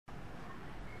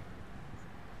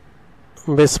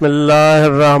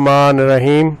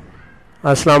Bismillahirrahmanirrahim.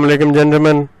 Assalamu alaikum,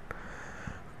 gentlemen.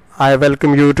 I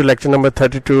welcome you to lecture number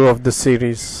 32 of this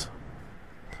series.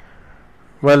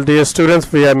 Well, dear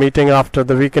students, we are meeting after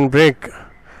the weekend break,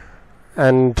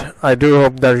 and I do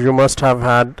hope that you must have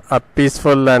had a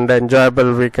peaceful and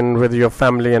enjoyable weekend with your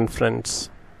family and friends.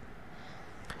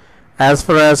 As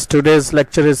far as today's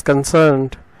lecture is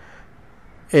concerned,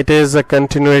 it is a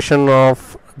continuation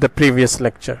of the previous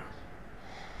lecture.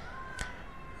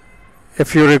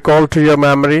 If you recall to your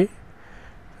memory,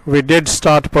 we did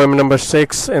start poem number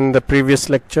 6 in the previous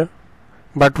lecture,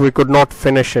 but we could not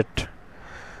finish it.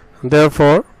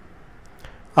 Therefore,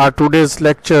 our today's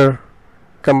lecture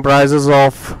comprises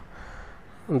of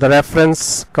the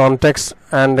reference, context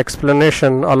and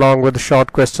explanation along with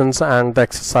short questions and the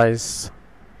exercise.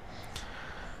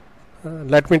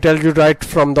 Let me tell you right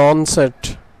from the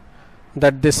onset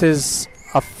that this is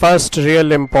a first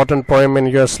real important poem in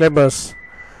your syllabus.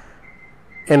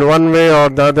 In one way or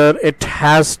the other, it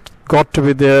has got to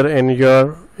be there in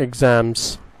your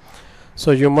exams.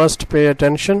 So you must pay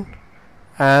attention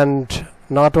and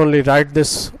not only write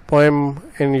this poem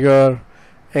in your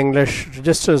English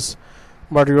registers,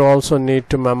 but you also need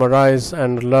to memorize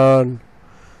and learn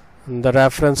the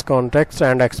reference, context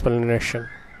and explanation.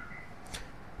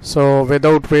 So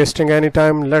without wasting any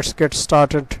time, let's get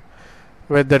started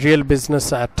with the real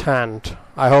business at hand.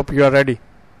 I hope you are ready.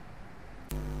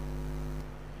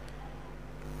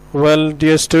 Well,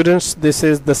 dear students, this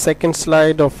is the second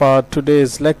slide of our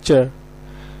today's lecture,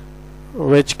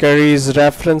 which carries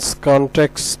reference,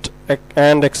 context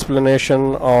and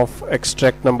explanation of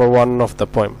extract number 1 of the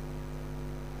poem.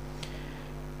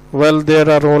 Well, there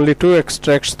are only 2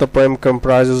 extracts the poem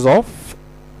comprises of,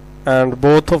 and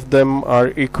both of them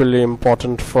are equally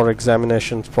important for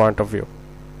examination's point of view.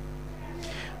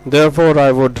 Therefore,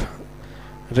 I would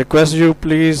request you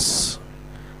please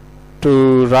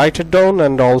to write it down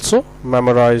and also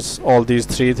memorize all these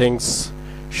 3 things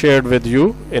shared with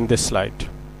you in this slide.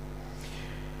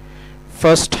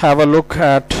 First, have a look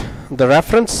at the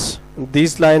reference.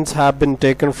 These lines have been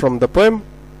taken from the poem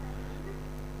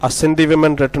A Sindhi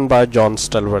Woman, written by John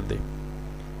Stalworthy.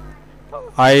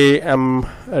 I am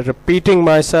repeating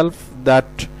myself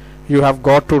that you have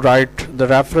got to write the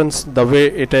reference the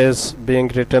way it is being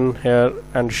written here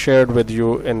and shared with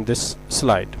you in this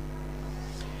slide.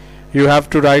 You have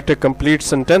to write a complete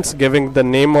sentence giving the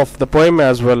name of the poem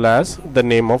as well as the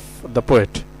name of the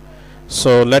poet.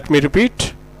 So let me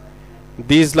repeat.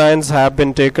 These lines have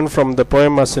been taken from the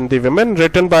poem A Sindhi Woman,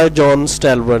 written by John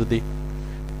Stalworthy.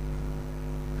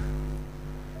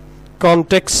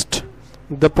 Context.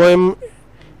 The poem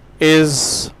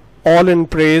is all in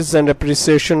praise and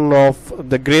appreciation of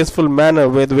the graceful manner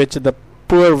with which the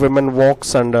poor woman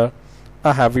walks under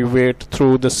a heavy weight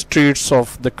through the streets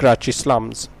of the Karachi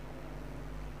slums.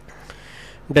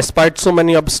 Despite so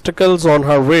many obstacles on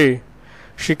her way,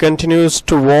 she continues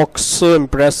to walk so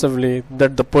impressively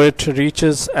that the poet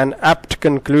reaches an apt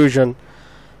conclusion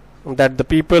that the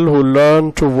people who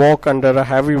learn to walk under a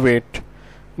heavy weight,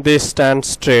 they stand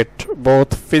straight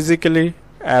both physically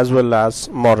as well as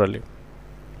morally.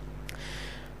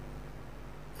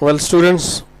 Well,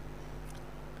 students,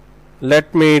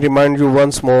 let me remind you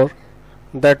once more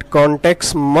that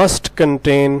context must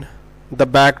contain the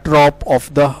backdrop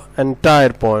of the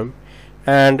entire poem,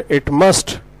 and it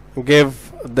must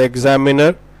give the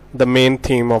examiner the main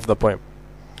theme of the poem.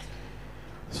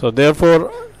 So therefore,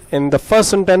 in the first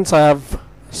sentence I have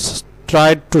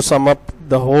tried to sum up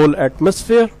the whole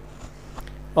atmosphere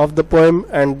of the poem,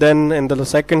 and then in the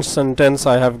second sentence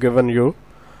I have given you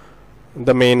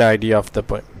the main idea of the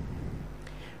poem.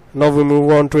 Now we move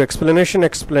on to explanation.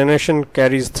 Explanation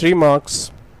carries 3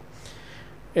 marks.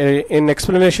 In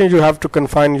explanation, you have to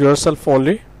confine yourself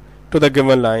only to the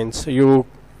given lines. You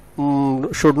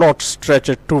should not stretch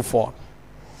it too far.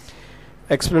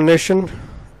 Explanation.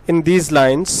 In these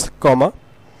lines, comma,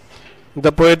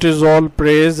 the poet is all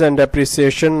praise and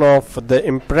appreciation of the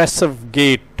impressive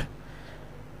gait.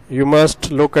 You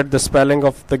must look at the spelling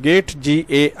of the gait,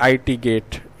 G-A-I-T,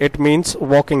 gait. It means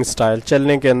walking style.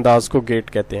 चलने के अंदाज को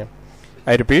gait कहते हैं.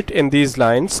 I repeat, in these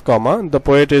lines, comma, the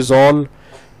poet is all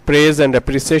praise and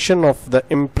appreciation of the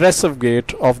impressive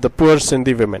gait of the poor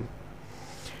Sindhi women.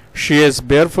 She is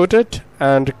barefooted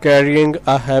and carrying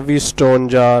a heavy stone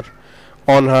jar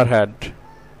on her head,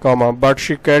 comma, but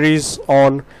she carries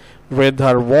on with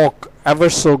her walk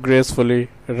ever so gracefully,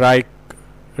 like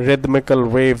rhythmical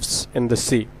waves in the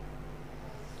sea.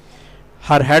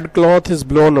 Her headcloth is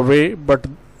blown away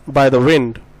by the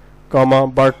wind, comma,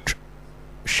 but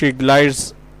she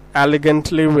glides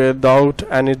elegantly without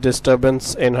any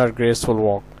disturbance in her graceful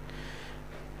walk.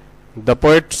 The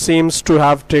poet seems to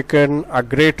have taken a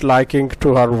great liking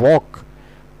to her walk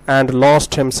and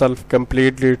lost himself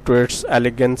completely to its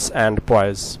elegance and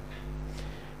poise.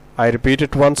 I repeat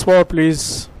it once more,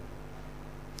 please.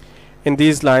 In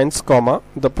these lines, comma,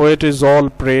 the poet is all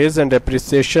praise and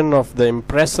appreciation of the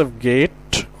impressive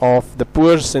gait of the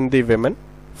poor Sindhi women,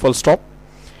 full stop.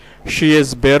 She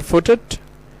is barefooted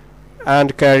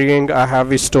and carrying a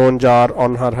heavy stone jar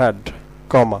on her head,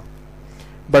 comma.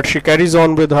 But she carries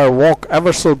on with her walk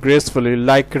ever so gracefully,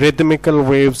 like rhythmical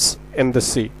waves in the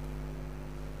sea.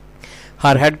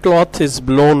 Her headcloth is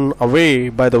blown away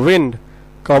by the wind,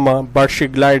 comma, but she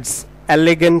glides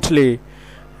elegantly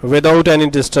without any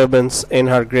disturbance in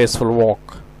her graceful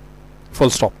walk, full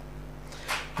stop.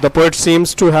 The poet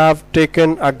seems to have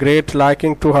taken a great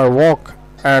liking to her walk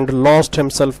and lost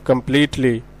himself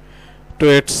completely to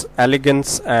its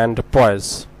elegance and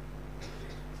poise.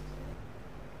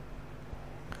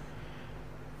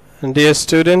 Dear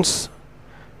students,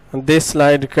 this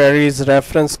slide carries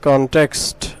reference,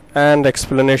 context and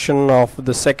explanation of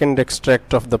the second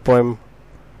extract of the poem.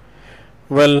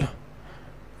 Well,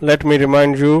 let me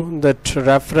remind you that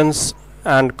reference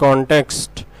and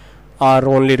context are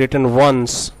only written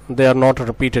once. They are not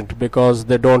repeated because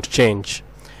they don't change.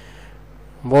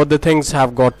 Both the things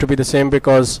have got to be the same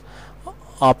because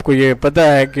आपको ये पता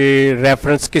है कि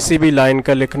reference किसी भी line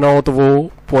का लिखना हो तो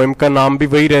वो पोएम का नाम भी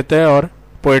वही रहता है और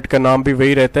पोएट का नाम भी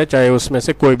वही रहता है, चाहे उसमें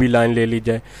से कोई भी लाइन ले ली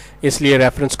जाए, इसलिए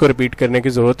रेफरेंस को रिपीट करने की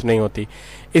ज़रूरत नहीं होती.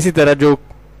 इसी तरह जो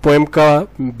पोएम का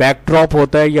बैकड्रॉप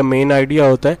होता है या मेन आइडिया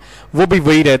होता है वो भी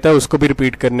वही रहता है, उसको भी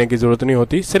रिपीट करने की ज़रूरत नहीं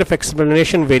होती, सिर्फ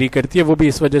एक्सप्लेनेशन वेरी करती है. वो भी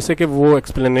इस वजह से कि वो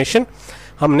एक्सप्लेनेशन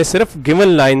हमने सिर्फ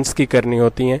गिवन लाइन्स की करनी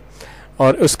होती हैं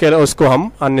और उसको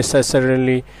हम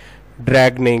अननेसेसरीली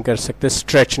ड्रैग नहीं कर सकते,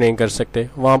 स्ट्रेच नहीं कर सकते.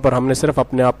 वहाँ पर हमने सिर्फ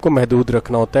अपने आप को महदूद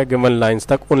रखना होता है, गिवन लाइंस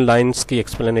तक उन लाइंस की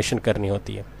एक्सप्लेनेशन करनी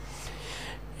होती है.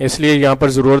 इसलिए यहाँ पर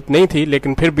ज़रूरत नहीं थी,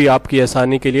 लेकिन फिर भी आपकी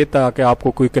आसानी के लिए, ताकि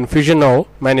आपको कोई कन्फ्यूजन ना हो,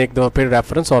 मैंने एक दफ़ा फिर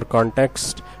रेफरेंस और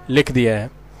कॉन्टेक्स्ट लिख दिया है.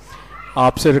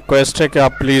 आपसे रिक्वेस्ट है कि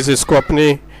आप प्लीज़ इसको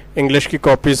अपनी इंग्लिश की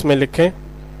कॉपीज़ में लिखें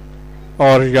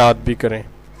और याद भी करें.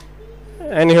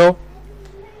 Anyhow,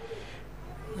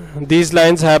 these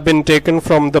lines have been taken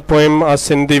from the poem A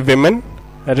Sindhi Women,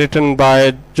 written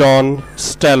by John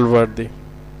Stalworthy.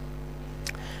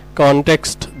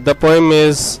 Context: the poem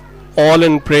is all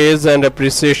in praise and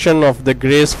appreciation of the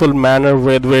graceful manner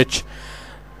with which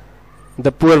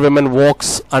the poor woman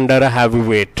walks under a heavy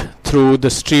weight through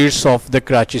the streets of the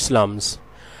Karachi slums.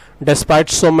 Despite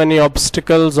so many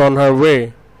obstacles on her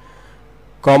way,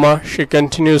 she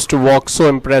continues to walk so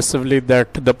impressively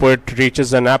that the poet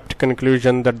reaches an apt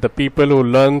conclusion that the people who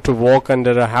learn to walk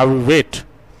under a heavy weight,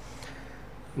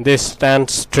 they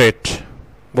stand straight,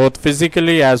 both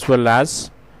physically as well as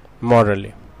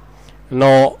morally.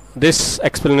 Now, this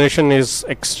explanation is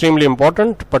extremely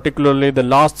important, particularly the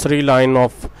last three lines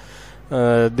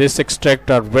of this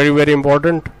extract are very, very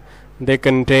important. They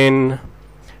contain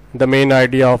the main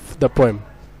idea of the poem.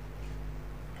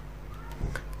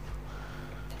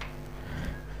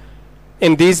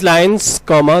 In these lines,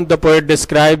 the poet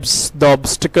describes the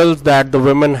obstacles that the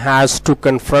woman has to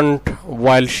confront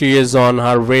while she is on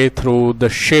her way through the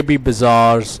shabby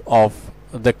bazaars of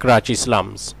the Karachi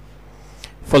slums.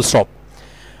 Full stop.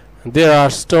 There are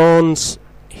stones,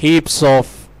 heaps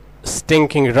of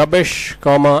stinking rubbish,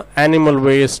 animal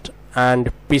waste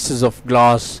and pieces of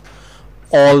glass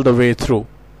all the way through,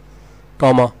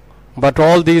 but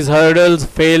all these hurdles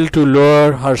fail to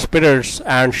lower her spirits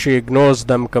and she ignores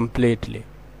them completely.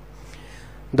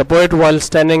 The poet, while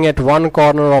standing at one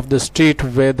corner of the street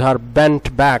with her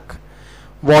bent back,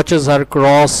 watches her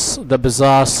cross the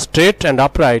bazaar straight and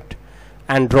upright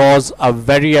and draws a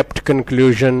very apt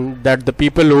conclusion that the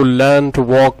people who learn to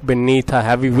walk beneath a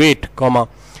heavy weight,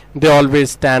 they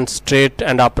always stand straight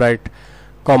and upright,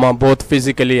 both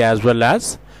physically as well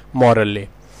as morally.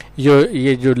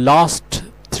 ये जो last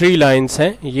three lines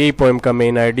हैं, यही poem का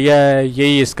main idea है,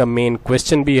 यही इसका main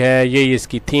question भी है, यही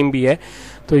इसकी थीम भी है,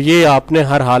 तो ये आपने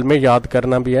हर हाल में याद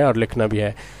करना भी है और लिखना भी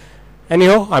है.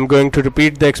 Anyhow, I'm going to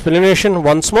repeat the explanation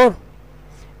once more.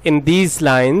 In these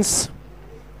lines,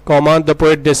 the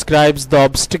poet describes the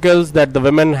obstacles that the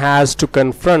woman has to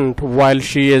confront while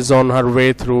she is on her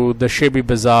way through the shabby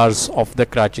bazaars of the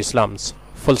Karachi slums.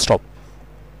 Full stop.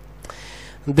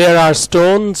 There are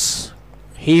stones,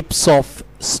 heaps of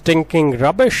stinking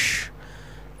rubbish,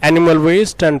 animal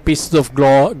waste and pieces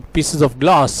of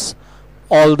glass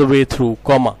all the way through,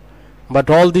 but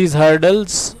all these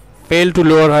hurdles fail to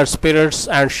lower her spirits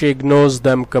and she ignores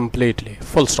them completely.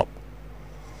 Full stop.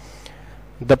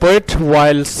 The poet,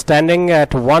 while standing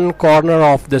at one corner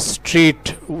of the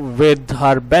street with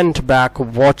her bent back,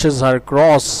 watches her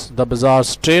cross the bazaar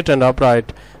straight and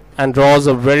upright and draws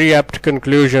a very apt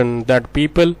conclusion that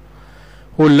people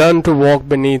who learn to walk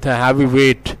beneath a heavy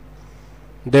weight,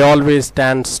 they always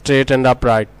stand straight and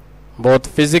upright, both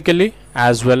physically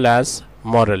as well as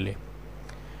morally.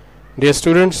 Dear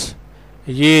students,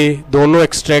 ये दोनों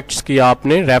extracts की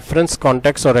आपने reference,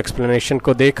 context और explanation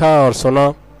को देखा और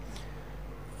सुना.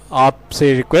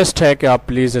 आपसे रिक्वेस्ट है कि आप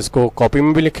प्लीज़ इसको कॉपी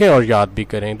में भी लिखें और याद भी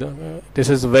करें. This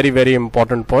is very very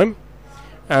important poem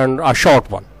and a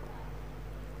short one.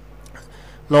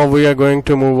 Now we are going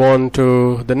to move on to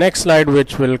the next slide,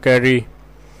 which will carry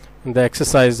the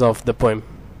exercise of the poem.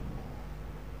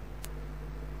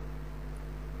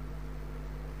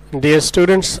 Dear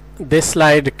students, this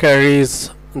slide carries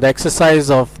the exercise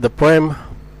of the poem.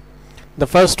 The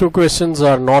first two questions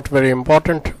are not very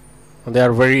important. They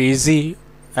are very easy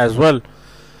as well,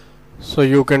 so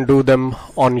you can do them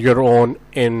on your own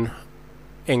in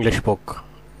English book.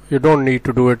 You don't need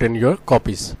to do it in your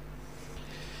copies.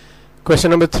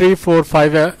 Question number 3, 4,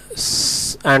 5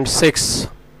 and 6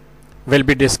 will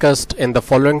be discussed in the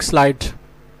following slide.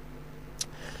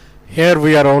 Here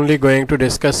we are only going to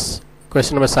discuss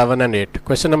question number 7 and 8.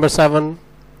 Question number 7,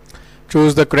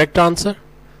 choose the correct answer.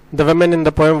 The woman in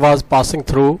the poem was passing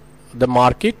through the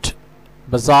market,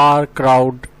 bazaar,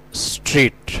 crowd,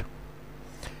 street.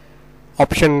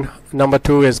 Option number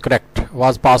 2 is correct,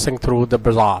 was passing through the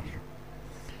bazaar.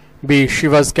 B, she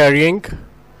was carrying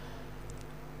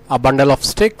a bundle of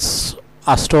sticks,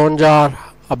 a stone jar,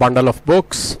 a bundle of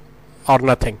books, or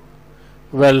nothing.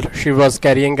 Well, she was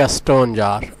carrying a stone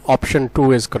jar. Option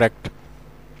 2 is correct.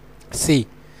 C,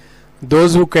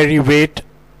 those who carry weight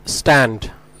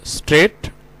stand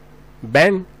straight,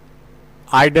 bend,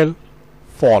 idle,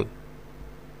 fall.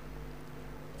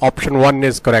 Option 1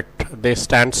 is correct. They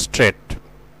stand straight.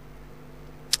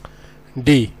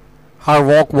 D, her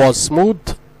walk was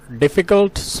smooth,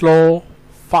 difficult, slow,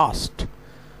 fast.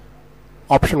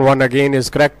 Option 1 again is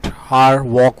correct. Her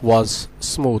walk was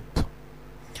smooth.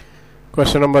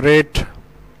 Question number 8.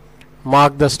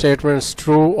 Mark the statements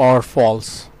true or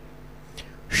false.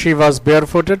 She was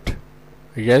barefooted.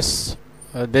 Yes,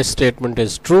 this statement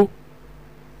is true.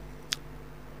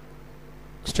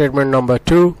 Statement number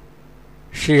 2.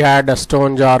 She had a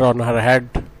stone jar on her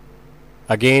head.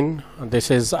 Again,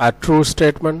 this is a true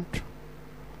statement.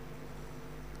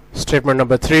 Statement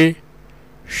number 3.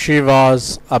 She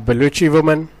was a Baluchi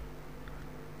woman.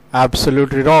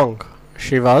 Absolutely wrong.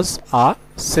 She was a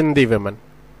Sindhi woman,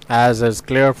 as is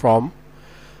clear from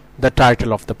the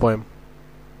title of the poem.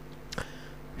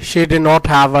 She did not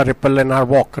have a ripple in her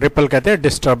walk. Ripple कहते हैं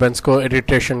disturbance को,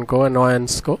 irritation को,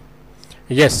 annoyance को.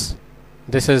 Yes,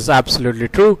 this is absolutely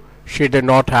true. She did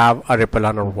not have a ripple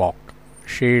on her walk.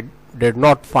 She did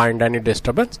not find any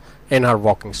disturbance in her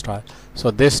walking style.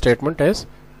 So this statement is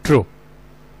true.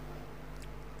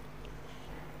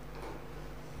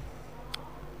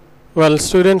 Well,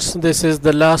 students, this is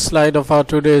the last slide of our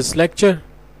today's lecture.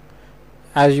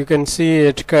 As you can see,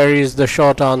 it carries the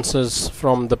short answers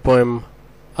from the poem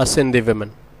A Sindhi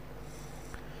Woman.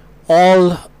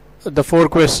 All the 4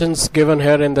 questions given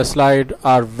here in the slide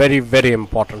are very very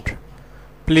important.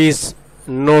 Please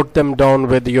note them down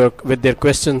with their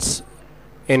questions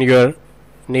in your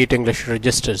NEET English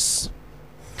registers.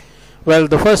 Well,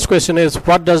 the first question is,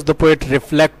 what does the poet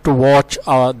reflect to watch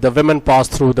the women pass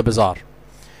through the bazaar?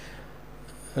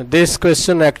 This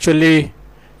question actually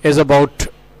is about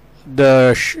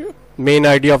the main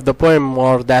idea of the poem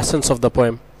or the essence of the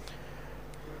poem.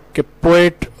 कि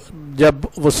poet जब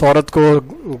वो औरत को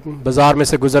बाजार में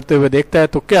से गुजरते हुए देखता है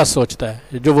तो क्या सोचता है,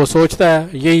 जो वो सोचता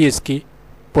है यही इसकी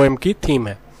पोएम की थीम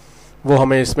है, वो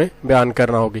हमें इसमें बयान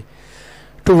करना होगी.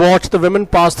 To watch the women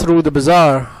pass through the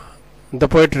bazaar, the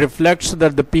poet reflects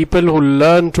that the people who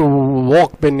learn to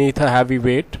walk beneath a heavy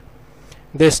weight,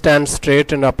 they stand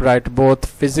straight and upright both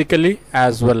physically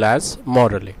as well as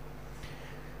morally.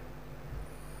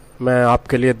 मैं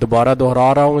आपके लिए दोबारा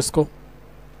दोहरा रहा हूँ इसको.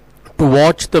 To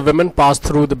watch the women pass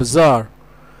through the bazaar,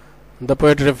 the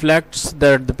poet reflects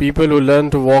that the people who learn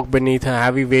to walk beneath a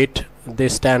heavy weight, they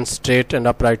stand straight and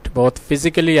upright both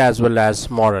physically as well as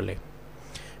morally.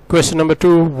 Question number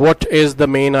 2, what is the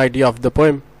main idea of the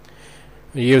poem?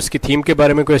 ये उसकी theme के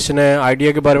बारे में question है,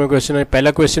 idea के बारे में question है.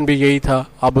 पहला क्वेश्चन भी यही था,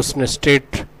 अब उसने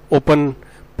स्ट्रेट ओपन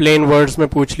प्लेन वर्ड्स में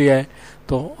पूछ लिया है,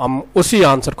 तो हम उसी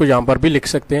आंसर को यहाँ पर भी लिख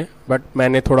सकते हैं, बट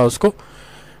मैंने थोड़ा उसको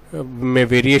में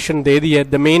वेरिएशन दे दी है.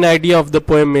 The main idea of the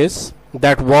poem is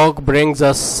that work brings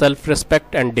us self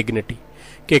respect and dignity,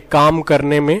 कि काम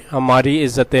करने में हमारी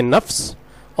इज्जत नफ्स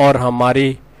और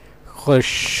हमारी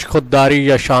खुददारी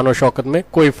या शान और शौकत में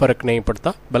कोई फ़र्क नहीं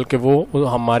पड़ता, बल्कि वो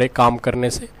हमारे काम करने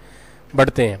से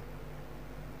बढ़ते हैं.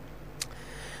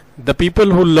 The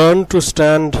people who learn to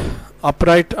stand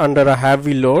upright under a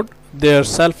heavy load, their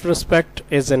self-respect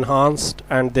is enhanced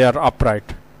and they are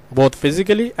upright, both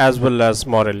physically as well as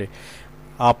morally.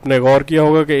 आपने गौर किया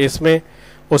होगा कि इसमें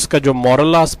उसका जो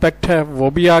मॉरल एस्पेक्ट है वो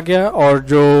भी आ गया, और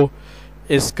जो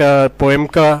इसका पोएम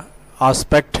का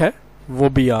एस्पेक्ट है वो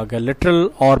भी आ गया. लिटरल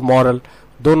और मॉरल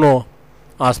दोनों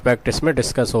एस्पेक्ट इसमें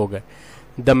डिस्कस हो गए.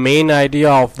 The main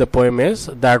idea of the poem is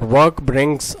that work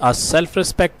brings a self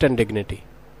respect and dignity.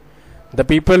 The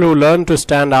people who learn to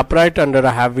stand upright under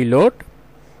a heavy load,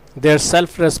 their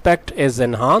self respect is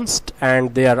enhanced and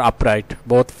they are upright,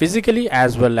 both physically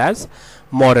as well as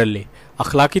morally.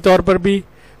 अखलाकी तौर पर भी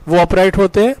वो upright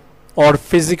होते हैं, और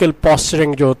physical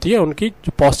posturing जो होती है, उनकी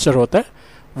जो पॉस्चर होता है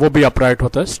वो भी अपराइट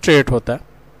होता है, स्ट्रेट होता है.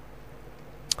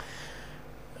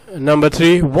 Number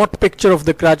 3, what picture of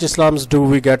the Karachi slums do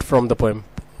we get from the poem.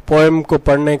 Poem को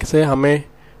पढ़ने से हमें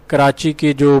कराची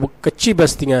की जो कच्ची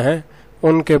बस्तियां हैं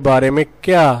उनके बारे में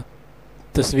क्या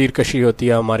तस्वीर कशी होती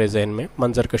है हमारे जहन में,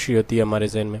 मंजर कशी होती है हमारे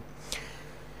जहन में.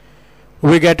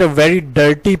 We get a very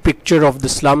dirty picture of the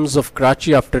slums of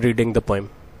Karachi after reading the poem.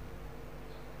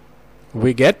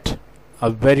 We get a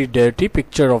very dirty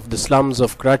picture of the slums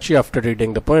of Karachi after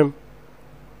reading the poem.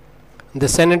 The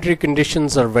sanitary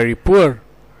conditions are very poor.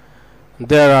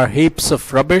 There are heaps of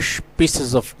rubbish,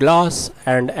 pieces of glass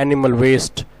and animal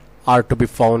waste are to be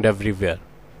found everywhere.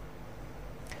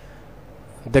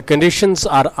 The conditions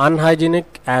are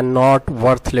unhygienic and not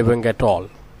worth living at all.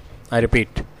 I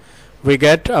repeat. We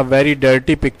get a very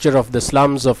dirty picture of the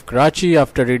slums of Karachi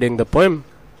after reading the poem.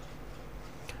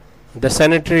 The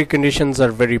sanitary conditions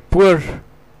are very poor.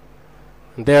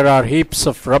 There are heaps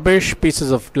of rubbish,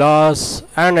 pieces of glass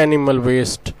and animal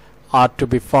waste are to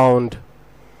be found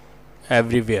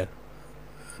everywhere.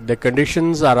 The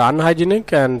conditions are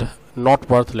unhygienic and not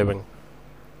worth living.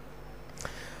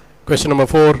 Question number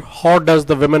 4. How does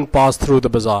the women pass through the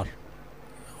bazaar?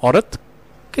 औरत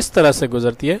किस तरह से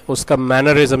गुजरती है, उसका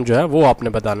mannerism जो है वो आपने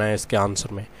बताना है इसके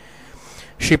आंसर में.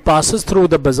 She passes through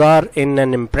the bazaar in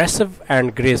an impressive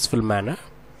and graceful manner.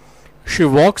 She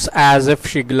walks as if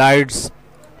she glides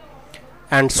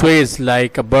and sways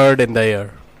like a bird in the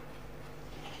air.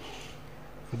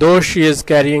 Though she is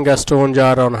carrying a stone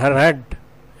jar on her head,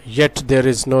 yet there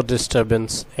is no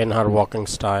disturbance in her walking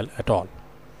style at all.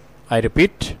 I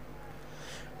repeat.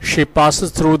 She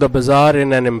passes through the bazaar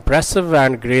in an impressive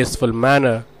and graceful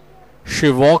manner.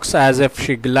 She walks as if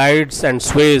she glides and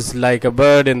sways like a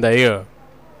bird in the air.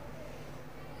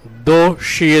 Though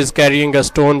she is carrying a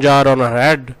stone jar on her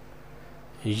head,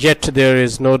 yet there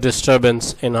is no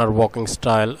disturbance in her walking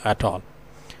style at all.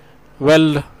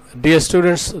 Well, dear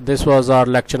students, this was our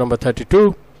lecture number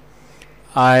 32.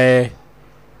 I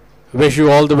wish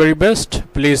you all the very best.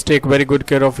 Please take very good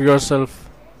care of yourself.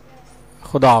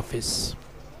 Khuda Hafiz.